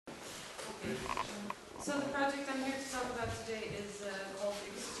Okay. So the project I'm here to talk about today is called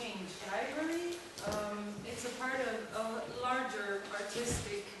Exchange Library. It's a part of a larger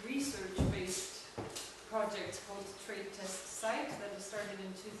artistic research-based project called Trade Test Site that was started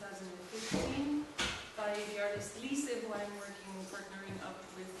in 2015 by the artist Lise, who I'm partnering up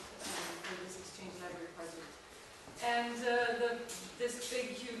with for this Exchange Library project. And this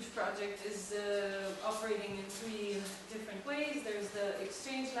big, huge project is operating in three different ways. There's the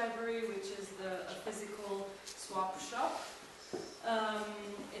Exchange Library, which is a physical swap shop.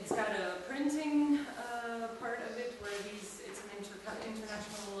 It's got a printing part of it, where it's an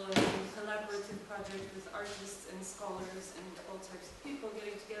international collaborative project with artists and scholars and all types of people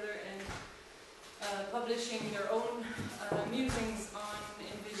getting together and publishing their own musings on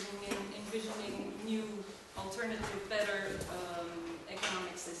envisioning new, alternative, better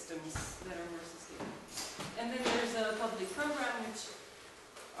economic systems that are more sustainable. And then there's a public program, which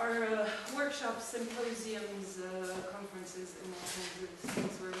are workshops, symposiums, conferences, and all kinds of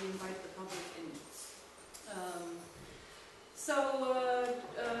things where we invite the public in.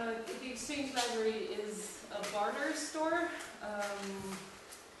 The Exchange Library is a barter store.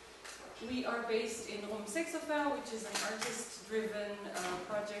 We are based in Rom Sexhofer, which is an artist-driven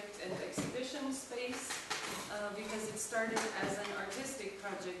project and exhibition space, because it started as an artistic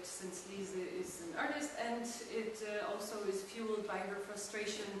project since Lise is an artist, and it also is fueled by her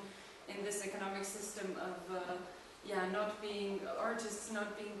frustration in this economic system of artists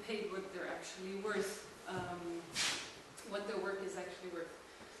not being paid what they're actually worth, what their work is actually worth.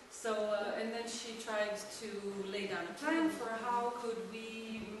 So, and then she tried to lay down a plan for how could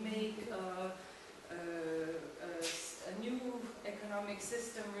we make a new economic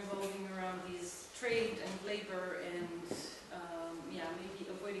system revolving around these trade and labor and maybe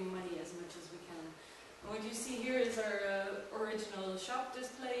avoiding money as much as we can. And what you see here is our original shop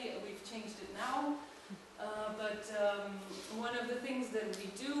display. We've changed it now. But one of the things that we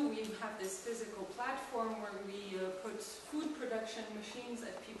do, we have this physical platform where we put food production machines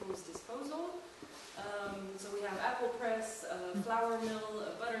at people's disposal. So we have apple press, a flour mill,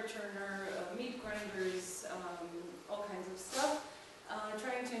 a butter churner, meat grinders, all kinds of stuff,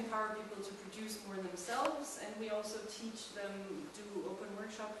 trying to empower people to produce more themselves. And we also teach them, do open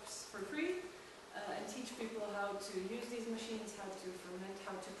workshops for free, and teach people how to use these machines, how to ferment,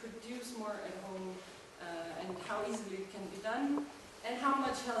 how to produce more at home, and how easily it can be done, and how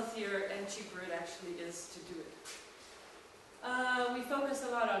much healthier and cheaper it actually is to do it. We focus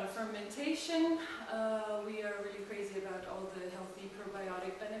a lot on fermentation. We are really crazy about all the healthy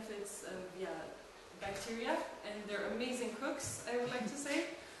probiotic benefits of bacteria, and they're amazing cooks, I would like to say.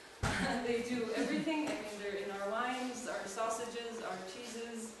 They do everything. I mean, they're in our wines, our sausages, our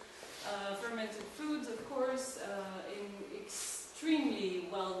cheeses, fermented foods, of course, in extremely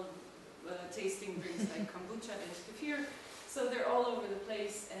well tasting drinks like kombucha and kefir. So they're all over the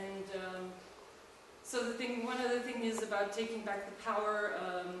place, and one other thing is about taking back the power.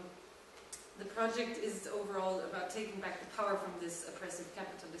 The project is overall about taking back the power from this oppressive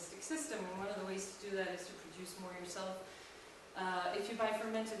capitalistic system, and one of the ways to do that is to produce more yourself. If you buy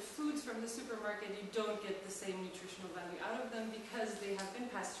fermented foods from the supermarket, you don't get the same nutritional value out of them because they have been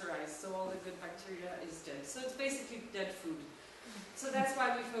pasteurized, so all the good bacteria is dead. So it's basically dead food. So that's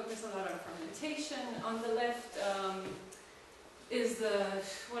why we focus a lot on fermentation. On the left is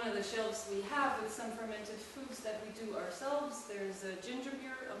one of the shelves we have with some fermented foods that we do ourselves. There's ginger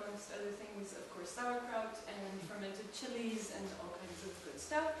beer, amongst other things, of course sauerkraut, and fermented chilies and all kinds of good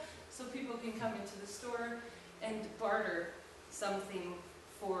stuff. So people can come into the store and barter something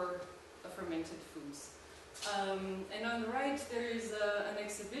for fermented foods. And on the right there is an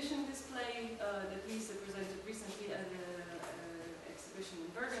exhibition display that Lise presented recently at exhibition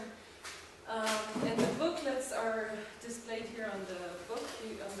in Bergen. And the booklets are displayed here on the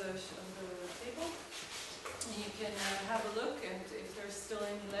table. And you can have a look, and if there's still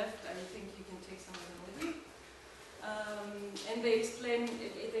any left, I think you can take some of them with you. And they explain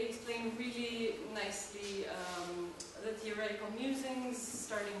really nicely the theoretical musings,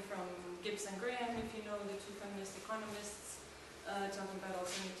 starting from Gibbs and Graham, if you know, the two feminist economists, talking about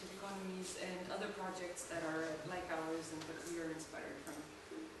alternative economies and other projects that are like ours and that we are inspired from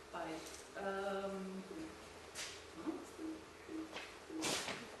by.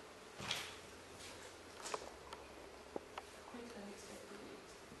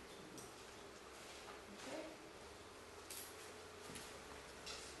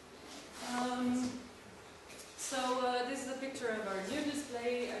 This is a picture of our new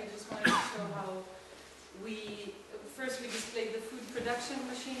display. I just wanted to show how we displayed the food production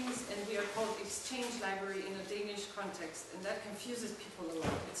machines, and we are called Exchange Library in a Danish context, and that confuses people a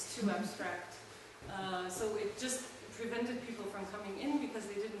lot. It's too abstract. So it just prevented people from coming in because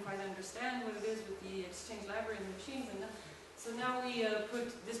they didn't quite understand what it is with the Exchange Library and the machines. And so now we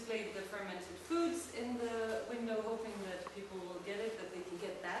displayed the fermented foods in the window, hoping that people will get it, that they can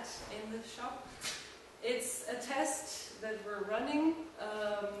get that in the shop. It's a test that we're running.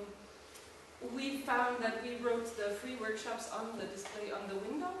 We found that we wrote the free workshops on the display on the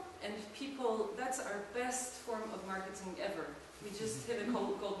window, and people, that's our best form of marketing ever. We just hit a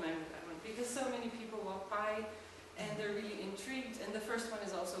gold mine with that one, because so many people walk by and they're really intrigued. And the first one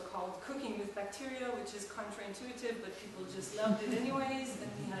is also called Cooking with Bacteria, which is counterintuitive, but people just loved it anyways, and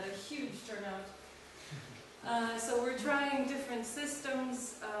we had a huge turnout. So we're trying different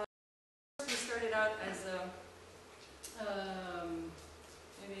systems. We started out as a,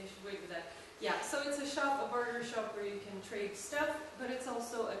 maybe I should wait for that. Yeah, so it's a shop, a barter shop where you can trade stuff, but it's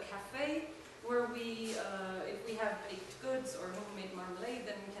also a cafe where we, if we have baked goods or homemade marmalade,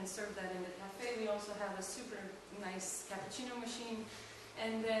 then we can serve that in the cafe. We also have a super nice cappuccino machine,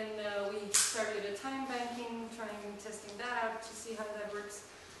 and then we started a time banking, testing that out to see how that works,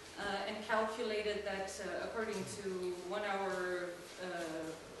 and calculated that according to 1 hour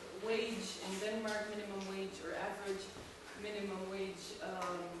wage in Denmark, minimum wage or average minimum wage,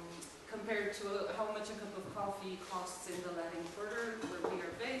 compared to how much a cup of coffee costs in the Latin Quarter, where we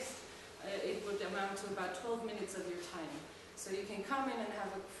are based, it would amount to about 12 minutes of your time. So you can come in and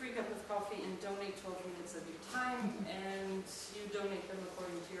have a free cup of coffee and donate 12 minutes of your time, and you donate them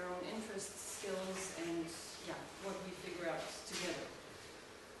according to your own interests, skills, and yeah, what we figure out together.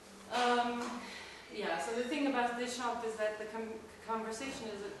 Yeah, so the thing about this shop is that the conversation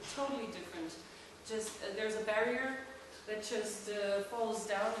is totally different. Just there's a barrier that just falls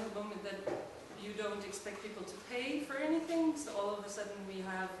down in the moment that you don't expect people to pay for anything. So all of a sudden we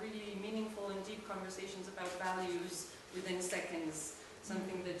have really meaningful and deep conversations about values within seconds,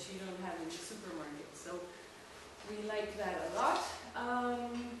 something that you don't have in the supermarket. So we like that a lot.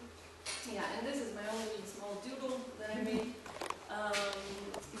 Yeah, and this is my own little small doodle that I made,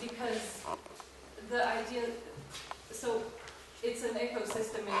 because the idea, so it's an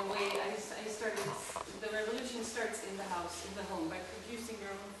ecosystem in a way. I started, the revolution starts in the house, in the home, by producing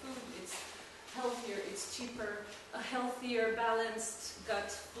your own food. It's healthier, it's cheaper. A healthier, balanced gut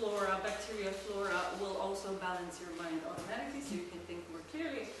flora, bacteria flora, will also balance your mind automatically so you can think more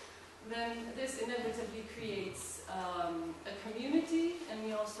clearly. Then this inevitably creates a community, and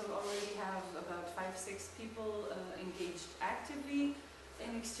we also already have about 5-6 people engaged actively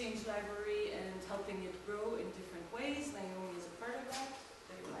in Exchange Library and helping it grow in different ways. Naomi is a part of that.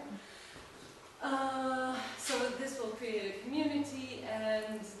 There you are. So this will create a community,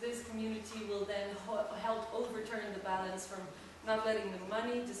 and this community will then help overturn the balance from not letting the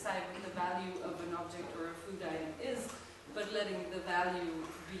money decide what the value of an object or a food item is, but letting the value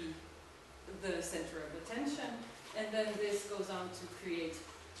be the center of attention. And then this goes on to create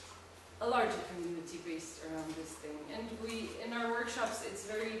a larger community based around this thing. And we, in our workshops, it's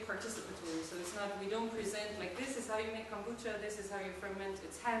very participatory. So it's not, we don't present like, this is how you make kombucha, this is how you ferment.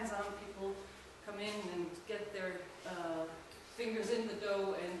 It's hands-on. People come in and get their fingers in the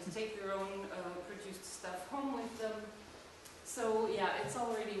dough and take their own produced stuff home with them. So yeah, it's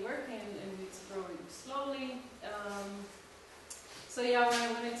already working and it's growing slowly. So yeah, what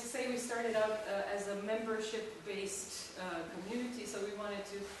I wanted to say, we started out as a membership-based community. So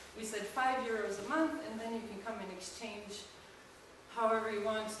we said €5 a month, and then you can come and exchange however you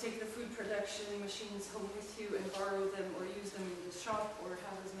want, take the food production machines home with you and borrow them or use them in the shop or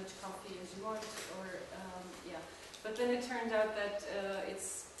have as much coffee as you want, or yeah. But then it turned out that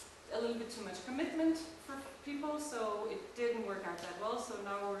it's a little bit too much commitment for people, so it didn't work out that well. So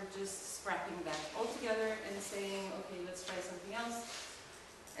now we're just scrapping that altogether and saying, okay, let's try something else.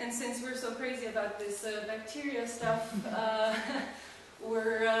 And since we're so crazy about this bacteria stuff,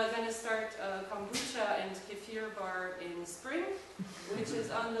 we're going to start a kombucha and kefir bar in spring, which is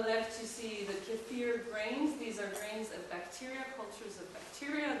on the left. You see the kefir grains. These are grains of bacteria, cultures of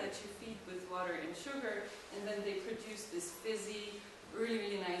bacteria that you feed with water and sugar, and then they produce this fizzy, really,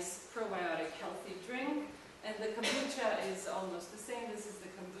 really nice probiotic healthy drink. And the kombucha is almost the same. This is the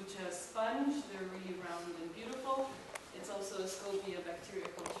kombucha sponge. They're really round and beautiful. It's also a Scovia bacteria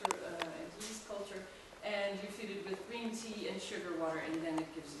culture and yeast culture. And you feed it with green tea and sugar water, and then it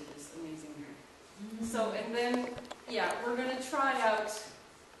gives you this amazing drink. So, and then, yeah, we're going to try out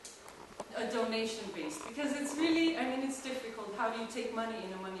a donation base, because it's really, I mean, it's difficult. How do you take money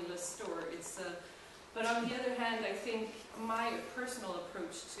in a moneyless store? But on the other hand, I think my personal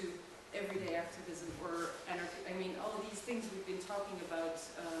approach to everyday activism, or anarchy, I mean, all these things we've been talking about,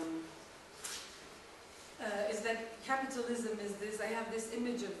 is that capitalism is this, I have this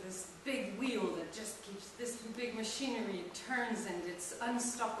image of this big wheel that just keeps, this big machinery, it turns and it's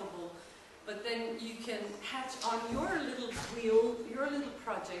unstoppable. But then you can hatch on your little wheel, your little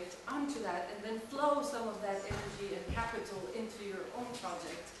project onto that, and then flow some of that energy and capital into your own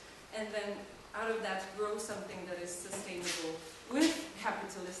project. And then out of that grow something that is sustainable with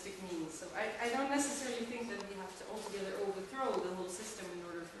capitalistic means. So I don't necessarily think that we have to altogether overthrow the whole system in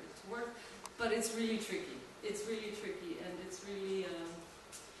order for it to work, but it's really tricky. It's really tricky, and it's really,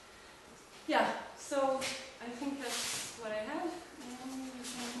 yeah, so I think that's what I had. And we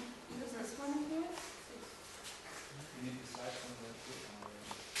can use this one here. You need the slides on the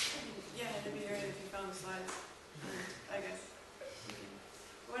Yeah, it'd be great if you found the slides, I guess.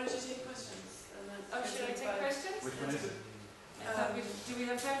 Why don't you take questions? And then Should I take questions? Which one is it? Do we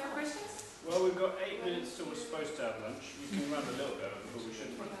have time for questions? Well, we've got 8 minutes till we're supposed to have lunch. We can run a little bit over, but we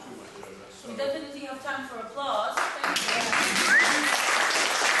shouldn't run too much over. So. We definitely have time for applause. Thank you.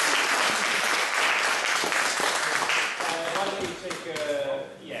 Why don't you take a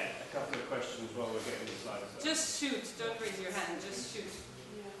couple of questions while we're getting the slides up? Just shoot. Don't raise your hand. Just shoot.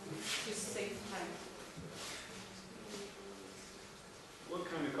 Just save time. What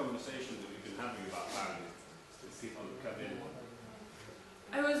kind of conversations have you been having about planning with people that come in?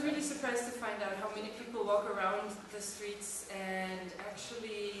 I was really surprised to find out how many people walk around the streets and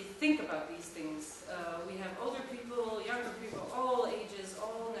actually think about these things. We have older people, younger people, all ages,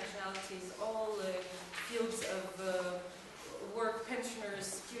 all nationalities, all fields of work,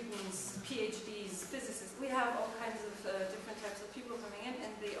 pensioners, students, PhDs, physicists. We have all kinds of different types of people coming in,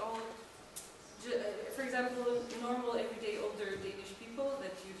 and they all, for example, normal, everyday, older Danish people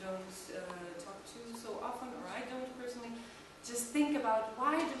that you don't talk to so often, or I don't personally, just think about,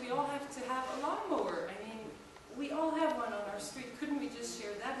 why do we all have to have a lawnmower? I mean, we all have one on our street. Couldn't we just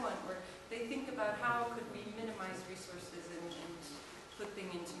share that one? Or they think about how could we minimize resources and put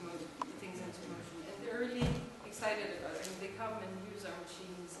things into motion. And they're really excited about it. I mean, they come and use our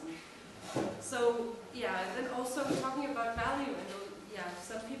machines. And, so, yeah, and then also talking about value. And yeah,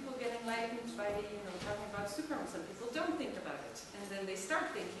 some people get enlightened by, talking about Superman. Some people don't think about it. And then they start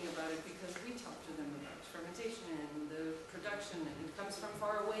thinking about it because we talk to them about fermentation and the production, and it comes from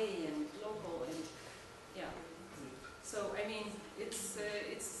far away and local, and yeah. So I mean, it's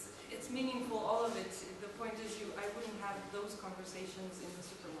meaningful, all of it. The point is, I wouldn't have those conversations in the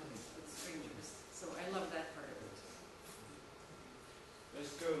supermarket with strangers. So I love that part of it.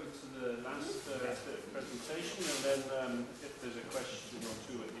 Let's go to the last presentation, and then if there's a question or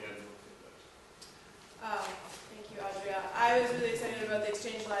two at the end, we'll take those. Thank you, Adria. I was really excited about the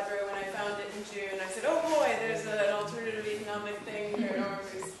Exchange Library when I found it in June. I said, oh boy, there's an alternative economic thing here in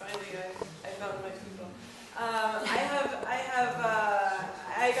Aarhus. Finally, I found my people.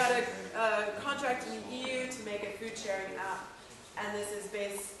 I got a contract in the EU to make a food sharing app, and this is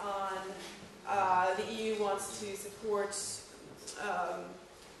based on the EU wants to support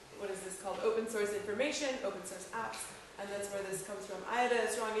what is this called? Open source information, open source apps, and that's where this comes from. I had a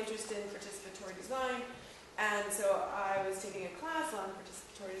strong interest in participatory design, and so I was taking a class on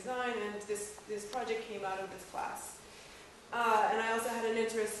participatory design, and this project came out of this class. And I also had an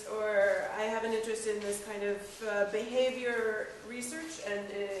interest, I have an interest in this kind of behavior research and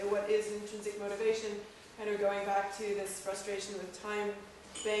what is intrinsic motivation, kind of going back to this frustration with time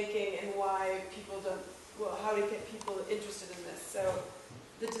banking and why people don't, how to get people interested in this. So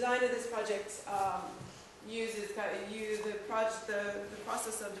the design of this project uses the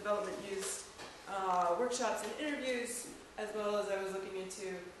process of development used workshops and interviews, as well as I was looking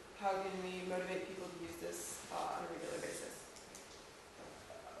into how can we motivate people to use this on a regular basis.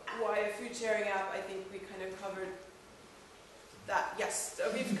 Why a food sharing app, I think we kind of covered that. Yes, so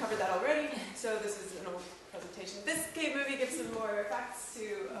we've covered that already, so this is an old presentation. This maybe gives some more facts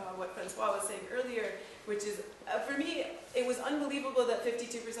to what Francois was saying earlier, which is, for me, it was unbelievable that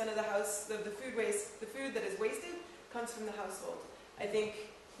 52% of the food waste, the food that is wasted, comes from the household. I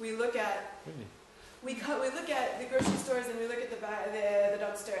think we look at we look at the grocery stores and we look at the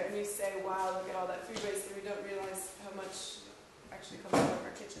dumpster and we say, wow, look at all that food waste, and we don't realize how much actually comes out of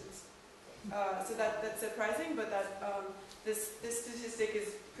our kitchens. So that's surprising, but that this statistic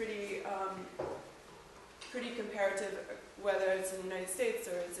is pretty comparative, whether it's in the United States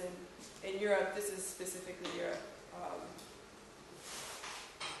or it's in Europe. This is specifically Europe.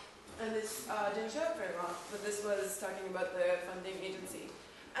 And this didn't show up very well, but this was talking about the funding agency.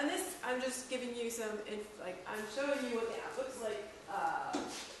 And this, I'm just giving you some, I'm showing you what the app looks like.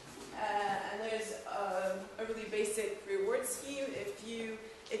 And there's a really basic reward scheme.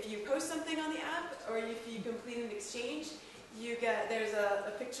 If you post something on the app, or if you complete an exchange, there's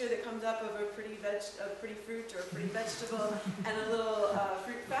a picture that comes up of a pretty fruit or a pretty vegetable, and a little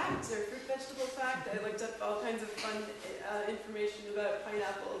fruit fact or fruit vegetable fact. I looked up all kinds of fun information about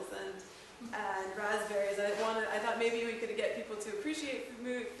pineapples and raspberries. I thought maybe we could get people to appreciate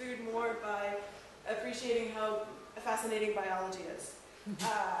food more by appreciating how fascinating biology is. And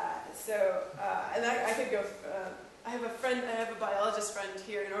I could go. I have a biologist friend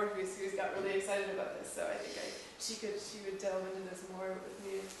here in Aarhus who's got really excited about this. So I think she would delve into this more with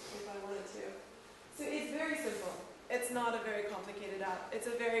me if I wanted to. So it's very simple. It's not a very complicated app. It's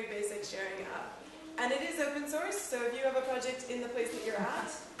a very basic sharing app. And it is open source, so if you have a project in the place that you're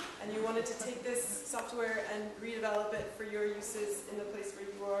at, and you wanted to take this software and redevelop it for your uses in the place where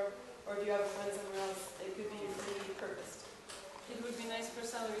you are, or if you have a friend somewhere else, it could be repurposed. It would be nice for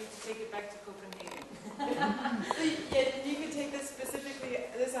Salary to take it back to Copenhagen. Yeah, you could take this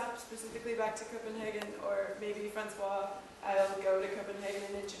app specifically back to Copenhagen, or maybe Francois, I'll go to Copenhagen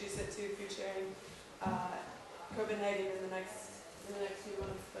and introduce it to food sharing Copenhagen in the next few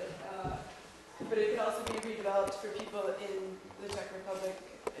months. But it could also be redeveloped for people in the Czech Republic,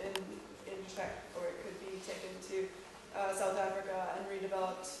 in Czech, or it could be taken to South Africa and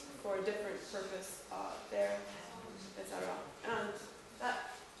redeveloped for a different purpose there, etc. And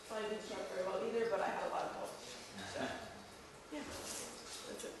that probably didn't start very well either, but I had a lot of help. So, yeah,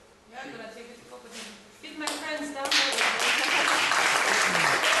 that's it. Yeah, I'm gonna take it to Copenhagen. Get my friends down there.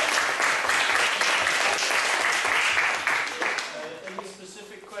 Any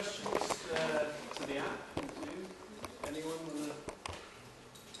specific questions to the app? Anyone want to?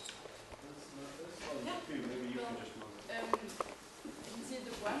 Yeah. Maybe you can just move. Is it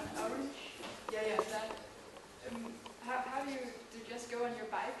the one orange? Yeah. That, how do you just go on your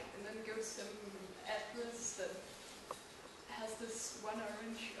bike and then go to some atlas that has this one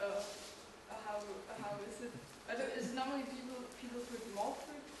orange? How is it? Is it normally people put more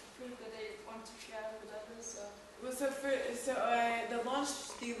fruit that they want to share with others? Well, the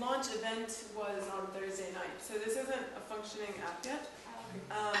launch event was on Thursday night, so this isn't a functioning app yet.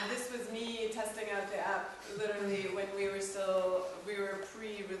 This was me testing out the app literally when we were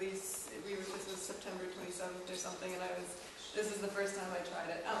pre-release. This was September 27th or something, and this is the first time I tried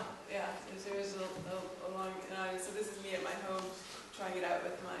it. Oh, yeah, there was a long, so this is me at my home trying it out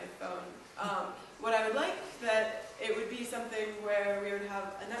with my phone. What I would like that it would be something where we would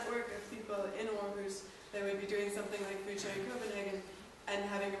have a network of people in Aarhus that would be doing something like Food Sharing Copenhagen and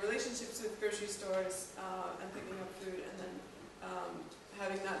having relationships with grocery stores and picking up food, and then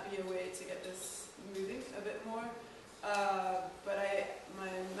having that be a way to get this moving a bit more. But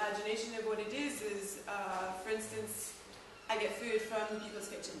my imagination of what it is, for instance, I get food from the People's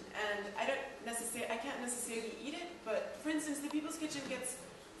Kitchen, and I can't necessarily eat it, but for instance, the People's Kitchen gets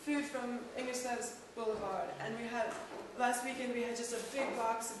food from Ingerstavs Boulevard, and last weekend we had just a big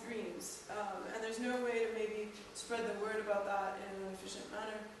box of greens, and there's no way to maybe spread the word about that in an efficient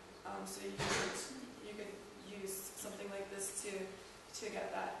manner, so you could use something like this to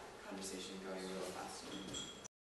get that conversation going a little faster.